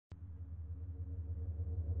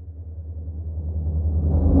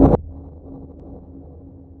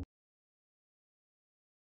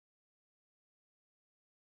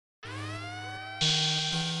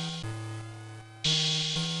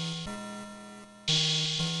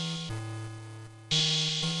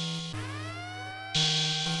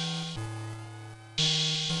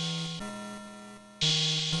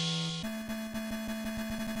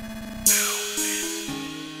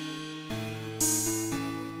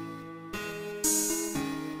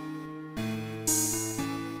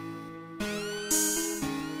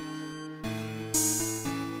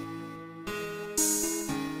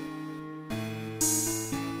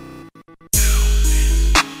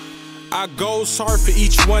I go hard for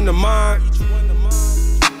each one of mine.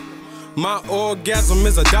 My orgasm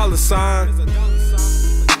is a $sign.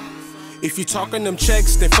 If you talking them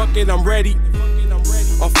checks, then fuck it, I'm ready.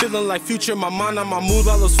 I'm feeling like Future, my mind on my mood,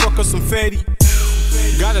 all those fuck up some Fetty.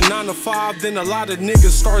 Got a 9 to 5, then a lot of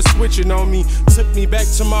niggas start switching on me. Took me back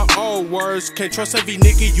to my old words. Can't trust every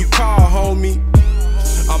nigga you call homie.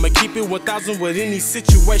 I'ma keep it 1000 with any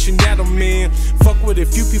situation that I'm in. Fuck with a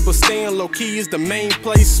few people, staying low key is the main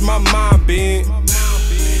place my mind been.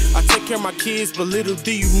 I take care of my kids, but little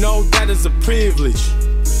do you know that is a privilege.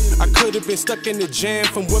 I could've been stuck in the jam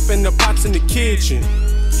from whipping the pots in the kitchen.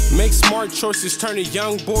 Make smart choices, turn a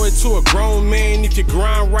young boy to a grown man. If you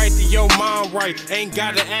grind right, then your mind right. Ain't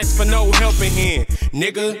gotta ask for no helping hand,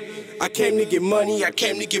 nigga. I came to get money, I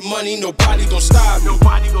came to get money. Nobody gon' stop me.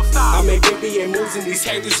 I make NBA moves and these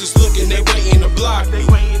haters is looking, they waiting to block me.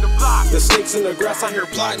 The snakes in the grass out here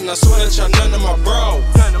plotting, I swear that y'all none of my bros.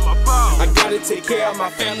 I gotta take care of my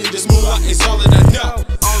family, this moolah is all that I know.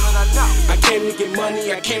 I came to get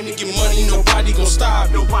money, I came to get money, nobody gon' stop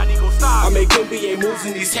me. I make NBA moves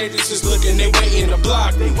and these haters is looking, they waiting to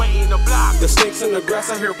block me. The snakes in the grass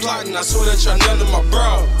out here plotting, I swear that y'all none of my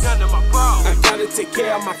bros. I gotta take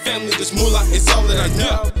care of my family, this moolah is all that I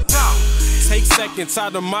know. Take seconds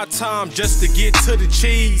out of my time just to get to the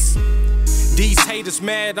cheese. These haters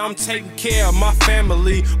mad, I'm taking care of my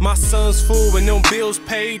family. My son's full and them bills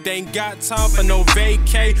paid. They ain't got time for no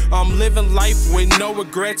vacay. I'm living life with no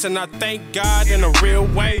regrets, and I thank God in a real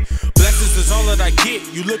way. Blessings is all that I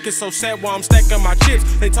get. You looking so sad while I'm stacking my chips.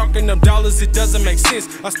 They talking them dollars, it doesn't make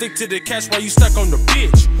sense. I stick to the cash while you stuck on the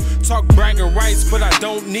bitch. Talk bragging rights, but I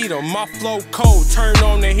don't need them. My flow cold, turn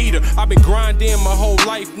on the heater. I've been grinding my whole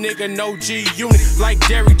life, nigga, no G unit like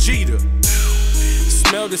Derek Jeter.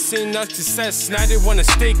 Smell the scene of success, now they wanna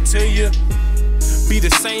stick to you. Be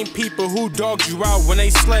the same people who dogged you out when they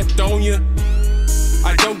slept on you.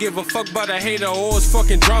 I don't give a fuck about a hater or his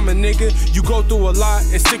fucking drama, nigga. You go through a lot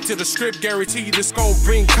and stick to the script, guarantee you this gon'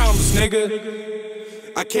 bring commas,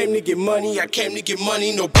 nigga. I came to get money, I came to get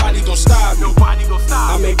money, nobody gon' stop me.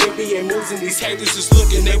 I make NBA moves and these haters is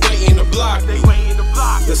looking, they waiting to block me.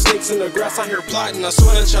 The snakes in the grass out here plotting, I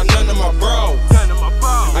swear that y'all none of my bros.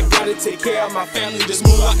 I gotta take care of my family, this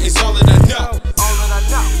moolah is all that I know.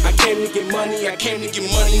 I came to get money, I came to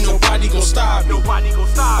get money, nobody gon' stop me.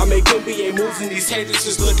 I make NBA moves and these haters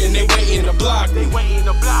is looking, they waiting to block me.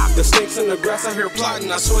 The snakes in the grass out here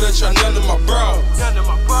plotting, I swear that y'all none of my bros.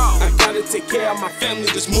 I gotta take care of my family,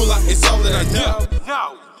 this moolah is all that I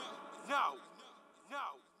know.